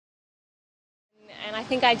I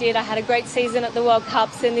think I did. I had a great season at the World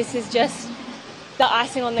Cups, and this is just the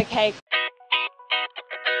icing on the cake.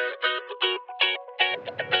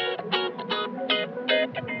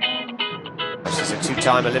 She's a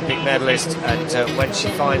two-time Olympic medalist, and when she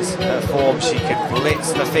finds her form, she can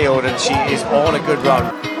blitz the field, and she is on a good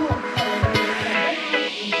run.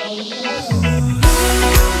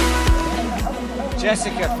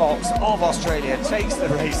 Jessica Fox of Australia takes the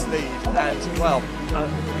race lead, and, well, an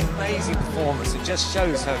amazing performance. It just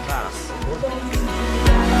shows her class.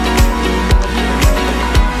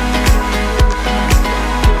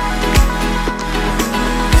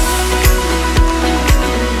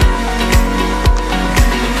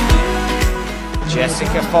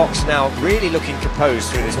 Jessica Fox now really looking composed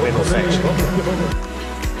through this middle section.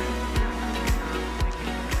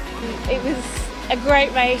 It was a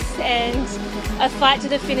great race and a fight to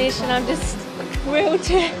the finish, and I'm just thrilled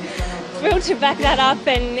to back that up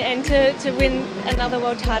and to win another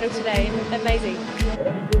world title today. Amazing.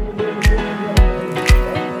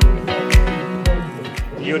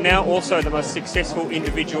 You're now also the most successful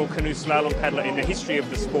individual canoe slalom paddler in the history of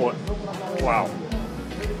the sport. Wow.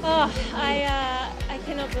 Oh, I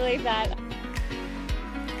cannot believe that.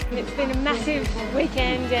 It's been a massive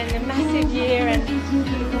weekend and a massive year, and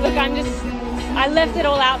look, I left it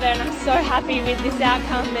all out there, and I'm so happy with this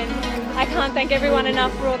outcome, and I can't thank everyone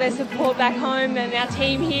enough for all their support back home and our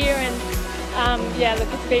team here, and yeah, look,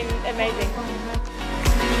 it's been amazing.